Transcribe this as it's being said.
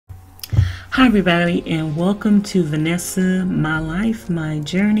Hi everybody, and welcome to Vanessa, My Life, My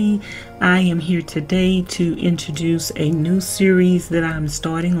Journey. I am here today to introduce a new series that I'm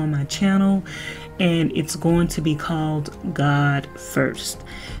starting on my channel, and it's going to be called God First.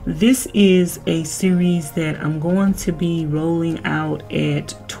 This is a series that I'm going to be rolling out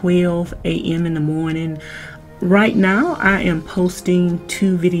at 12 a.m. in the morning. Right now I am posting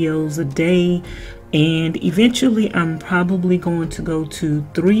 2 videos a day, and eventually I'm probably going to go to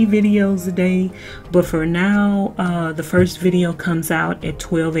 3 videos a day, but for now the first video comes out at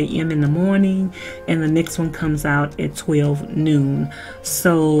 12 a.m. in the morning and the next one comes out at 12 noon.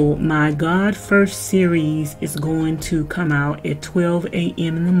 So my God First series is going to come out at 12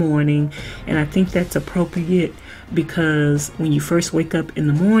 a.m. in the morning, and I think that's appropriate because when you first wake up in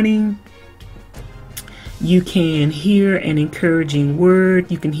the morning, you can hear an encouraging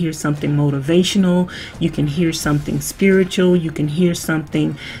word, you can hear something motivational, you can hear something spiritual, you can hear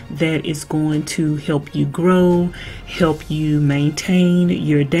something that is going to help you grow, help you maintain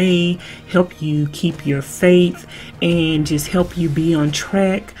your day, help you keep your faith, and just help you be on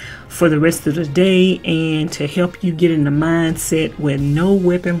track for the rest of the day, and to help you get in the mindset where no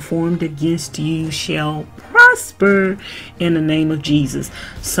weapon formed against you shall prosper in the name of Jesus.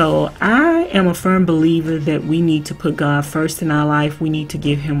 So I am a firm believer that we need to put God first in our life. We need to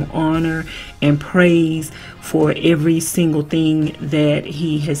give him honor and praise for every single thing that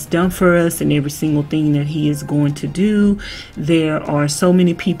he has done for us and every single thing that he is going to do. There are so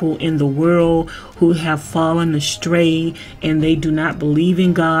many people in the world who have fallen astray, and they do not believe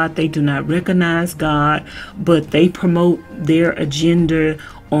in God, they do not recognize God, but they promote their agenda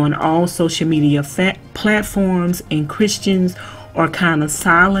on all social media platforms, and Christians are kind of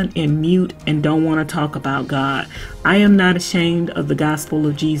silent and mute and don't want to talk about God. I am not ashamed of the gospel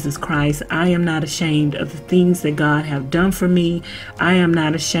of Jesus Christ. I am not ashamed of the things that God have done for me. I am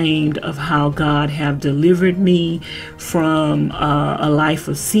not ashamed of how God have delivered me from a life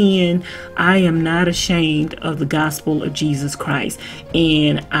of sin. I am not ashamed of the gospel of Jesus Christ,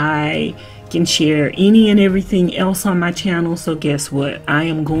 and I can share any and everything else on my channel. So guess what? I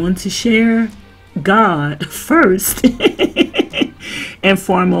am going to share God first and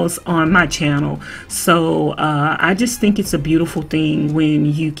foremost on my channel. So I just think it's a beautiful thing when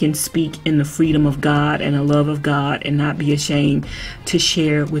you can speak in the freedom of God and the love of God and not be ashamed to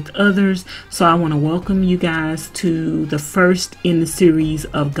share with others. So I want to welcome you guys to the first in the series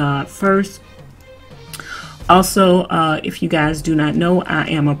of God First. Also, if you guys do not know, I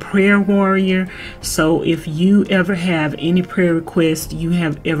am a prayer warrior. So if you ever have any prayer requests,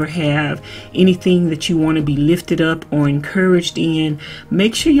 ever have anything that you want to be lifted up or encouraged in,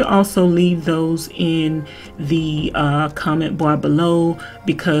 make sure you also leave those in the comment bar below,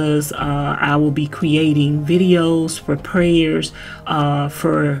 because I will be creating videos for prayers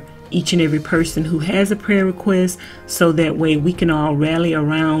for each and every person who has a prayer request, so that way we can all rally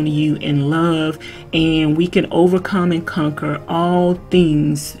around you in love, and we can overcome and conquer all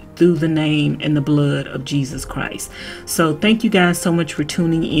things through the name and the blood of Jesus Christ. So thank you guys so much for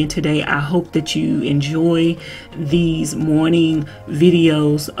tuning in today. I hope that you enjoy these morning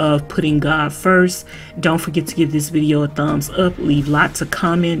videos of putting God first. Don't forget to give this video a thumbs up, leave lots of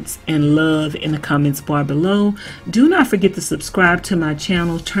comments and love in the comments bar below. Do not forget to subscribe to my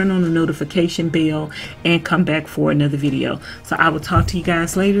channel, turn on the notification bell, and come back for another video. So I will talk to you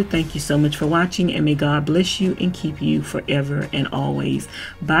guys later. Thank you so much for watching, and may God bless you and keep you forever and always.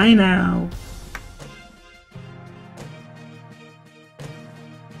 Bye now.